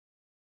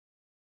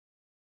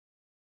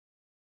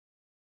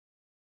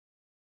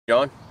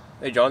John.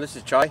 Hey John, this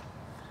is Chai.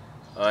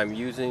 I'm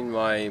using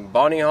my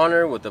bounty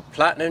hunter with the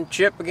platinum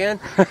chip again.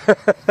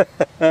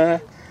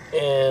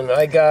 And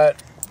I got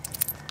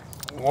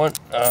one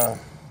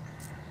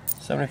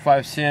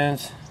 75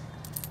 cents,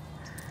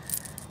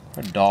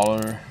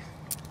 $1,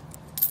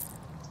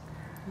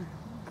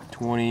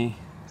 20,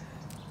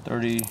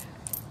 30,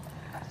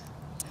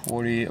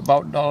 40,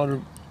 about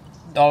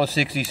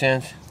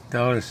 $1.60.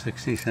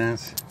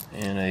 $1.60.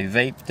 And a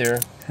vape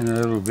there. And a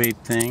little vape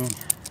thing.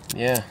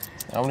 Yeah,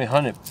 I only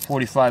hunted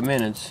 45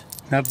 minutes.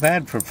 Not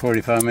bad for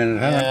 45 minute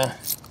hunt. Yeah.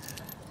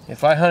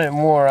 If I hunted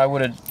more, I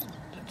would have,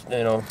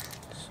 you know,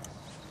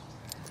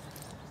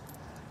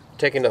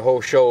 taken the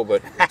whole show,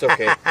 but it's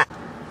okay.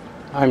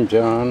 I'm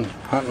John,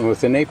 hunting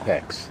with an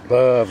Apex.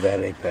 Love that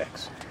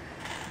Apex.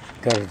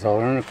 Got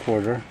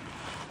 $1.25.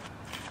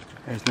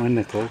 There's my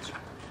nickels.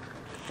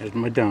 There's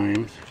my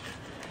dimes.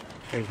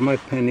 There's my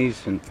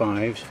pennies and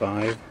fives.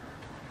 5,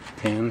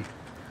 10,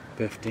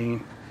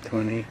 15,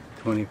 20,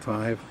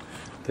 25,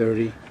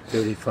 30,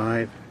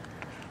 35,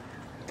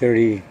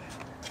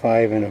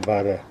 35 and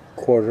about a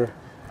quarter.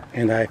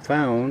 And I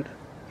found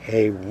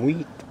a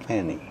wheat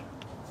penny.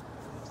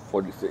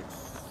 46.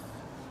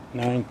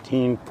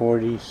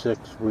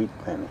 1946 wheat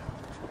penny.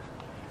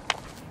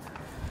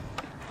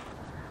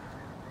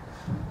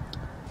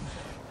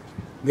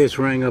 This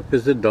rang up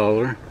as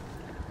 $1.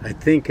 I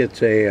think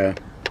it's a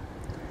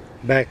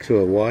back to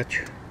a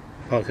watch,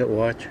 pocket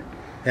watch.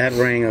 That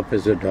rang up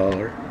as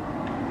 $1.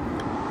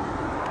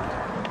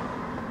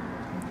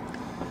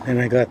 And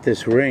I got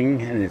this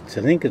ring, and I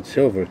think it's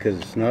silver because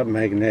it's not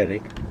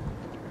magnetic.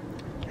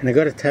 And I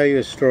got to tell you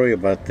a story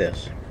about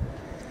this.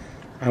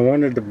 I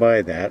wanted to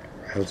buy that.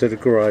 I was at a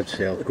garage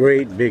sale,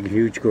 great big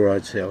huge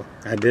garage sale.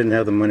 I didn't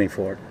have the money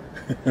for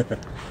it.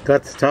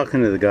 Got to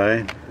talking to the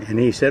guy, and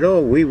he said,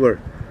 "Oh, we were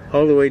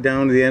all the way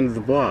down to the end of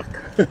the block."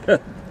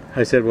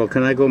 I said, "Well,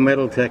 can I go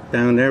Metal Tech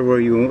down there where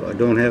you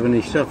don't have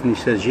any stuff?" And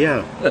he says,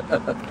 "Yeah."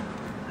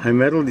 I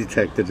metal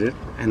detected it,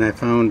 and I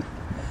found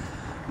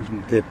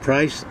the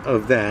price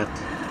of that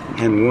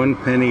and 1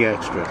 penny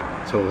extra.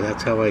 So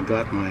that's how I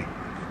got my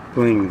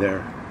bling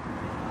there.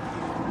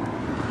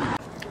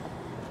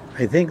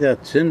 I think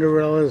that's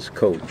Cinderella's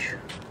coach.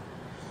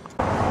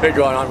 Hey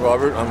John, I'm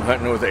Robert. I'm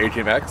hunting with the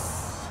ATMX.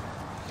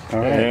 All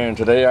right. And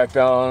today I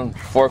found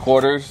 4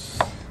 quarters,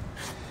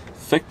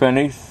 6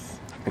 pennies,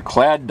 a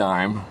clad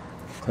dime,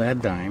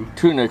 Clad dime.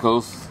 2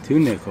 nickels, 2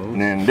 nickels. and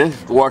then this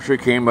washer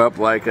came up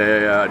like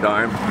a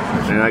dime,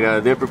 and then I got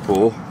a dipper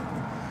pull.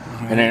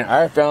 And then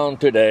I found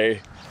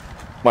today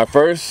my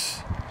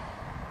first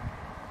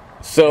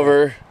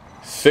silver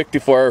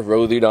 64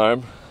 rosy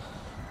dime.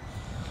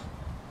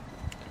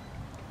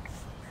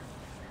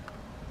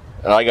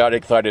 And I got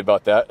excited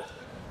about that.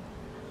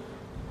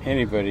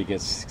 Anybody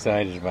gets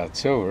excited about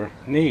silver.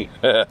 Neat.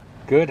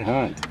 Good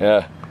hunt.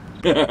 Yeah.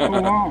 Oh,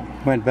 wow.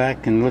 Went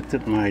back and looked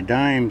at my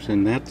dimes,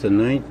 and that's a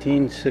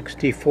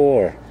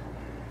 1964.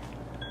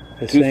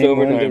 The 2 same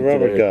silver one that dimes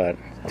Robert today.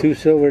 got. 2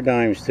 silver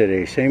dimes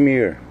today, same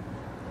year.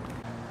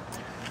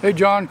 Hey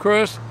John,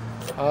 Chris.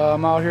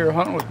 I'm out here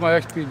hunting with my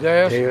XP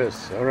Dash,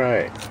 Yes, all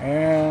right.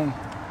 and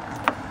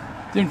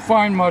didn't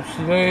find much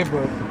today,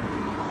 but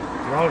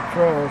a lot of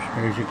trash.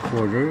 There's your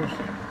quarters,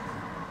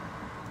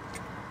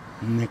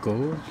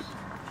 nickels,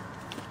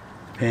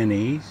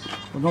 pennies.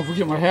 Well, don't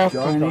forget my half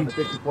penny.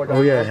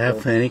 Oh yeah,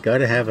 half penny.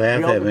 Gotta have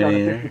half penny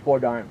in there. 54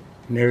 dime.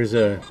 And there's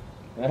a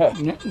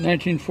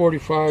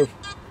 1945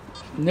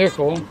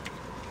 nickel.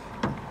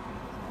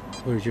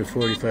 where's your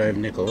 45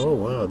 nickel? Oh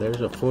wow,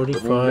 there's a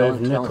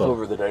 45 nickel.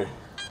 Over the day.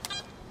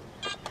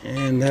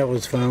 And that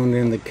was found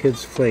in the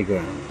kids'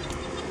 playground.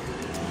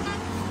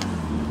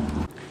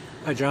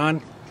 Hi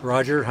John,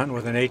 Roger, hunting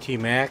with an AT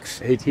Max.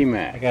 AT I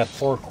Max. got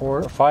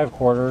 5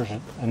 quarters,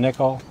 a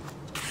nickel,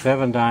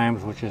 7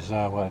 dimes, which is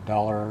what,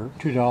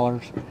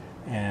 $2,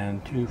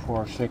 and 2,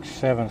 4, 6,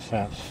 7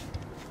 cents.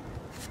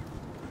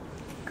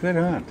 Good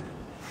hunt.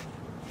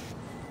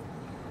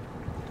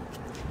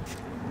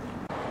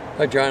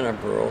 Hi John, I'm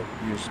Burrow.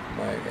 Used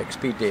my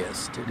XP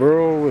Deus today.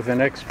 Burrow with an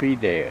XP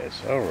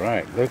Deus. All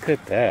right, look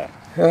at that.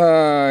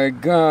 I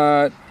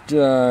got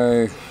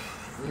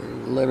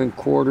 11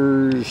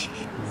 quarters,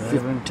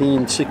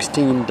 15,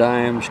 16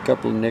 dimes,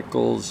 couple of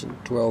nickels,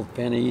 and 12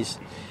 pennies,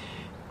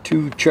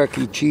 2 Chuck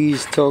E.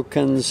 Cheese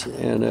tokens,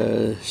 and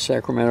a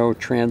Sacramento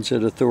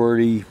Transit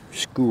Authority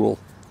school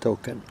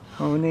token.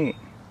 Oh, neat.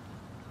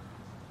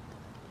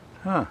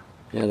 Huh.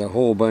 And a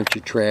whole bunch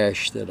of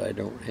trash that I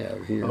don't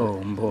have here.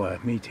 Oh boy,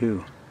 me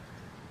too.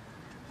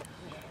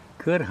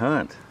 Good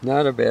hunt.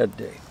 Not a bad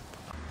day.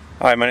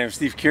 Hi, my name is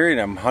Steve Curie, and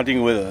I'm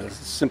hunting with a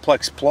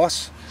Simplex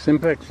Plus.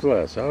 Simplex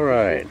Plus, all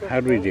right.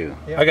 How'd we do?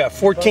 I got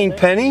 14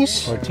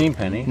 pennies, 14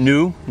 pennies.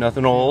 new,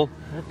 nothing old.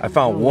 I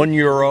found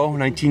 €1,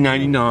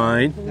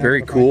 1999.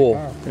 Very cool.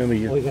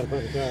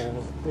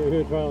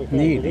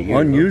 Neat.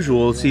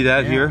 Unusual to see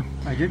that here.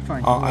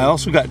 I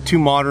also got 2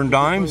 modern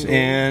dimes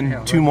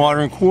and 2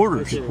 modern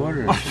quarters.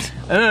 And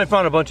then I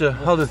found a bunch of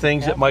other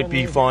things that might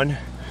be fun.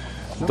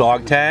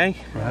 dog tag.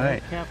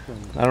 Right.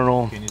 I don't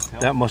know.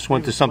 That must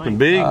went to something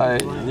big.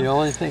 The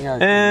only thing I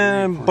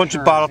And a bunch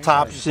of bottle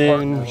tops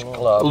and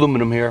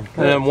aluminum here.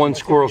 And then one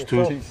squirrel's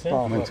tooth.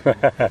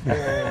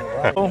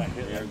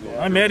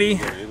 I'm Eddie.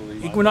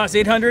 Equinox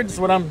 800 is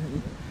what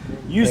I'm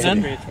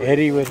using.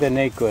 Eddie with an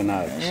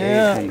Equinox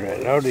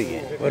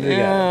 800. What do you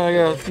got? I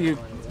got a few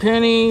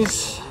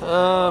pennies.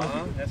 A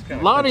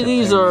lot of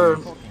these are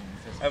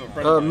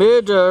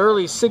mid to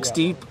early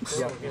 60s.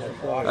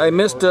 I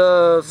missed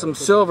some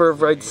silver,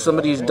 right? Some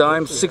of these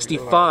dimes,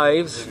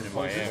 65s.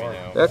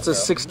 That's a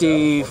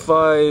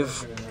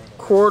 65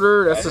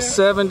 quarter. That's a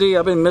 70.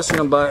 I've been missing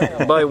them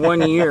by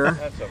 1 year.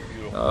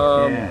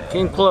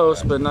 Came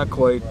close, but not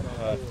quite.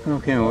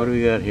 Okay, what do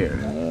we got here?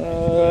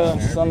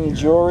 Some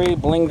jewelry,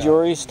 bling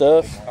jewelry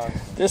stuff.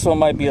 This one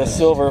might be a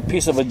silver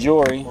piece of a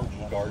jewelry.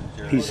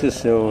 Piece of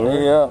silver.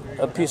 Yeah,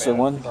 a piece of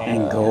one.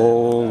 And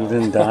gold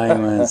and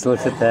diamonds.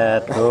 Look at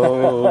that.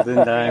 Gold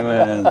and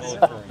diamonds.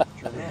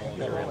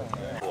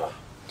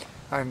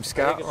 I'm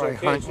Scott. I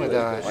hunt with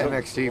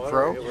MXT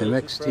Pro.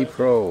 MXT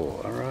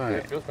Pro. All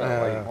right.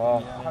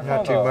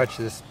 Not too much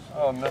this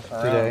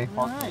today.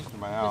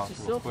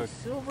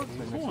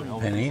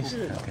 Pennies.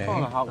 Okay.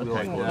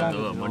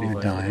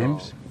 Your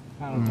dimes.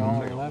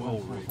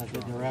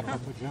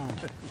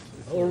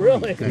 Oh,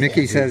 really?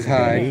 Mickey says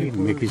hi.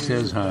 Mickey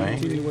says hi.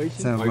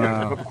 Some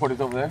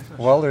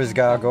welder's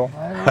goggle.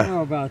 I don't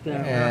know about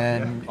that.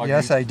 And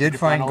yes, I did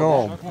find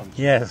gold.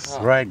 Yes,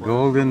 right.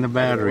 Gold in the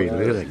battery.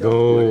 Look at that.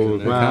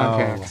 Gold. Wow.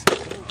 Contacts.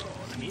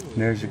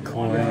 There's a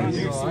coin.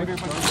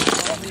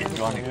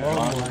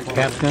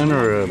 Cap gun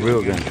or a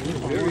real gun?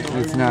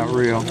 It's not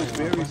real.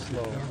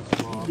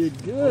 You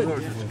did good.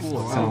 So,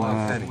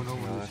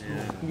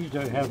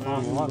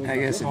 I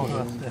guess it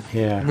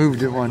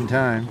moved at one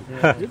time.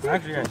 And, it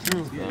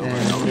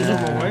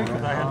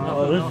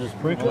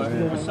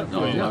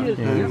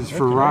was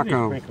for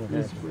Rocco.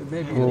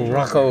 Well,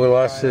 Rocco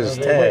lost his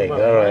tag.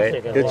 All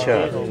right. Good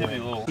job.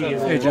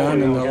 Hey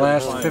John, in the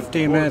last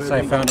 15 minutes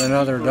I found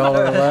another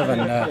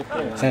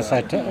 $1.11 since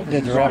I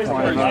did the wrap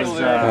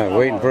up.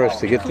 Waiting for us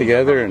to get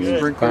together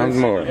and found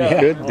more.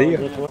 Good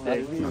deal.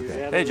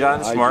 Hey John,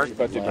 it's Mark.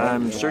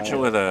 I'm searching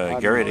with a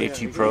Garrett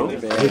AT Pro.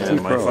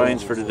 And my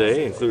finds for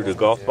today include a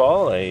golf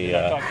ball, a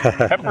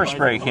pepper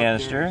spray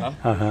canister,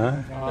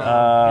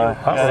 got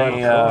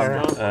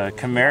a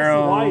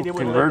Camaro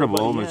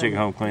convertible. I'm going to take it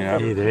home and clean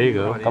up. Hey, there you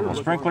go. A couple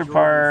sprinkler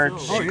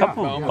parts, a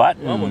couple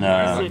buttons.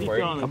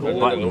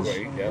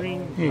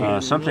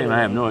 Something I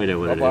have no idea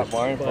what it is.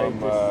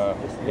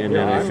 And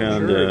then I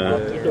found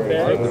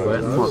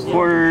 4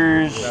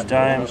 quarters,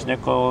 dimes,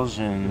 nickels,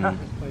 and I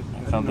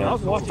found the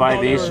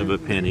 5/8 of a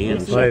penny.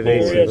 And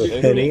 5/8 of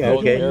a penny,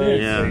 okay.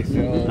 Yeah,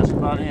 that's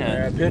about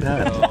it. Good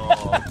hunt.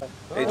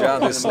 Hey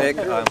John, this is Nick.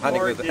 I'm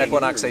hunting with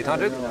Equinox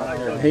 800.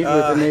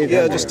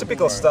 Yeah, just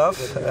typical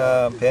stuff.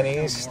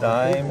 Pennies,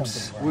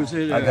 dimes.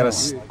 I got a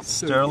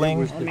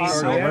sterling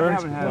silver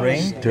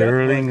ring.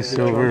 Sterling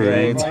silver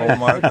ring. It's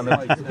hallmark on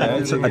the,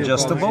 it's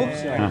adjustable.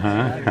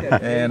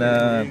 And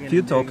a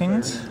few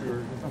tokens.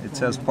 It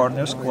says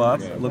Partners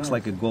Club. It looks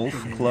like a golf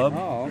club,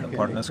 a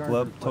Partners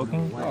Club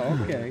token.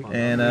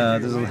 And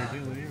there's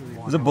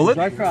a bullet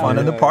found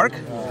in the park.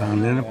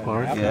 Found in the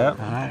park.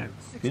 Yeah.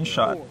 Good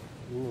shot.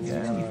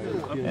 Yeah.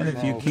 And a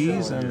few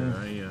keys and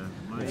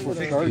a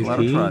lot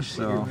of trash.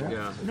 So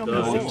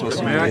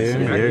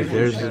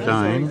there's the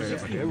dimes.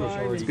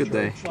 It's a good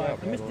day.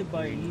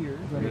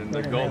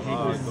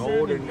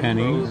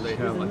 Pennies,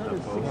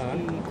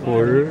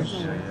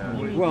 quarters,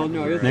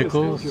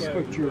 nickels.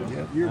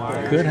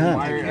 Good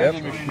hunt.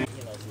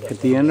 At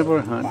the end of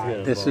our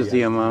hunt, this is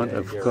the amount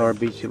of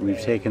garbage that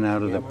we've taken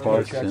out of the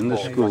parks and the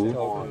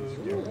school.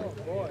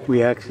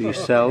 We actually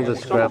sell the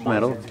scrap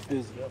metal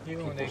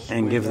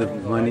and give the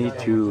money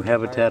to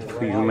Habitat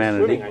for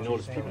Humanity.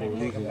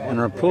 And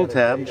our pull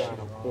tabs,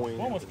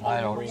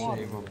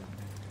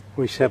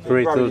 we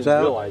separate those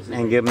out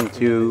and give them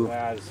to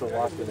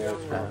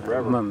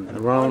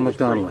Ronald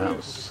McDonald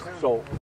House.